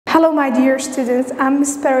Hello, my dear students. I'm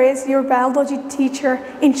م.پەرێز, your biology teacher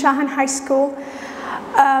in Shahan High School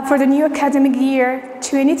for the new academic year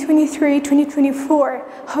 2023-2024.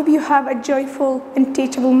 Hope you have a joyful and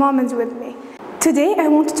teachable moment with me. Today, I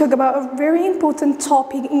want to talk about a very important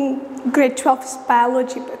topic in grade 12's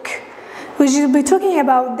biology book, which will be talking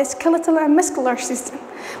about the skeletal and muscular system.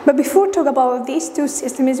 But before we talk about these two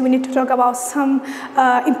systems, we need to talk about some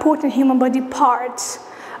important human body parts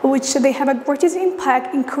which they have a greatest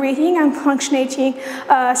impact in creating and functioning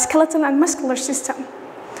skeletal and muscular system.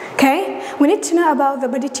 Okay, we need to know about the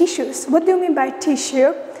body tissues. What do you mean by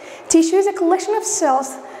tissue? Tissue is a collection of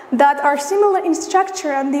cells that are similar in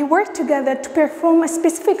structure and they work together to perform a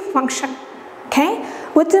specific function. Okay,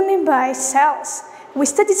 what do you mean by cells? We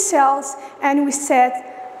studied cells and we said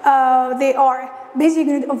they are basic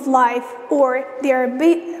unit of life, or they are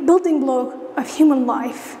building block of human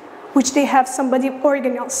life, which they have some body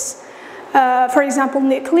organelles. For example,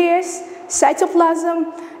 nucleus,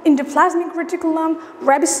 cytoplasm, endoplasmic reticulum,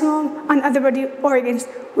 ribosome, and other body organs,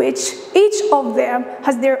 which each of them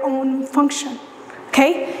has their own function.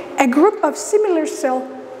 Okay? A group of similar cells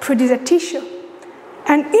produce a tissue,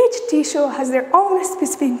 and each tissue has their own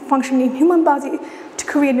specific function in human body to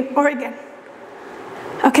create an organ.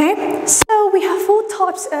 Okay? So we have 4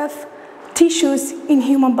 types of tissues in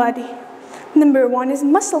human body. Number 1 is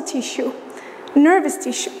muscle tissue, nervous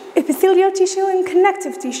tissue, epithelial tissue, and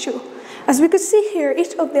connective tissue. As we could see here,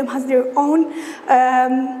 each of them has their own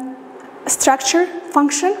structure,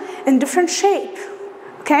 function, and different shape.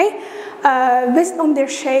 Okay? Based on their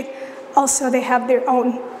shape, also they have their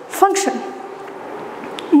own function.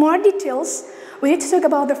 More details, we need to talk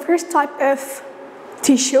about the first type of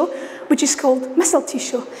tissue, which is called muscle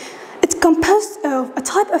tissue. It's composed of a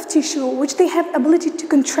type of tissue which they have ability to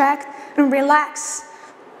contract and relax.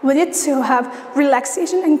 We need to have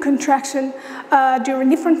relaxation and contraction during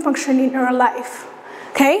different function in our life.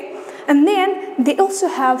 Okay? And then they also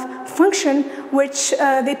have function which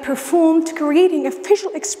they perform to creating a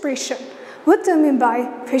facial expression. What do I mean by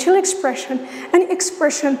facial expression? Any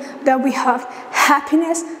expression that we have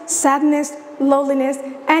happiness, sadness, loneliness,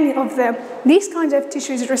 any of them. These kinds of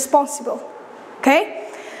tissue is responsible. Okay?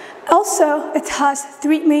 Also, it has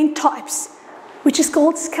 3 main types, which is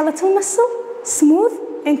called skeletal muscle, smooth,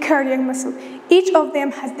 and cardiac muscle. Each of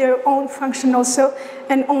them has their own function also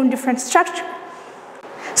and own different structure.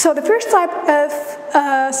 So the first type of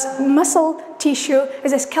muscle tissue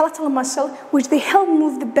is a skeletal muscle, which they help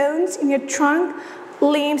move the bones in your trunk,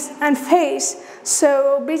 limbs, and face.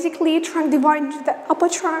 So basically, trunk divided into the upper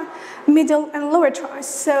trunk, middle, and lower trunk.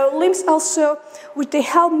 So limbs also, which they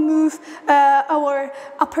help move our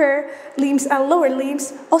upper limbs and lower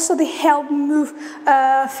limbs. Also, they help move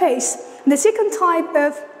face. The second type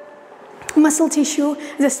of muscle tissue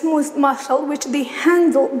is a smooth muscle, which they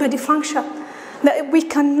handle body function, that we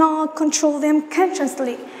cannot control them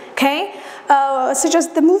consciously. Okay, such as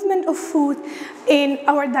the movement of food in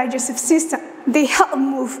our digestive system. They help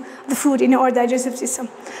move the food in our digestive system.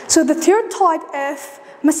 So the third type of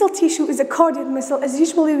muscle tissue is a cardiac muscle. As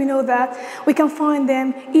usually we know that we can find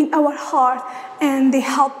them in our heart, and they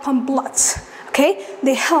help pump blood. Okay,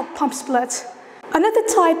 they help pump blood. Another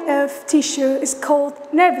type of tissue is called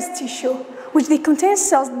nervous tissue, which they contain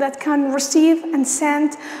cells that can receive and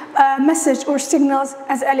send message or signals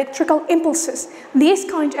as electrical impulses. These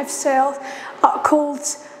kinds of cells are called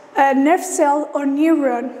nerve cell or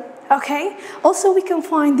neuron. Okay. Also, we can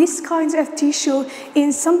find these kinds of tissue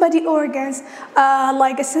in some body organs,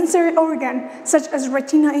 like a sensory organ, such as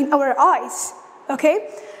retina in our eyes. Okay.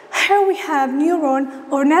 Here we have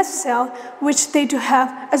neuron or nerve cell, which they do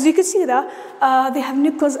have, as you can see that, they have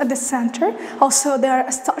nucleus at the center. Also, they are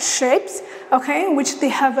star shapes, okay, which they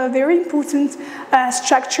have a very important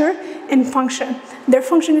structure and function. Their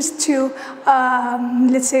function is to,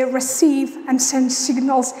 let's say, receive and send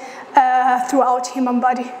signals throughout human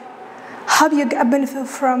body. Hope you get a benefit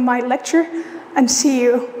from my lecture, and see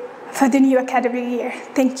you for the new academic year.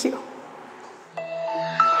 Thank you.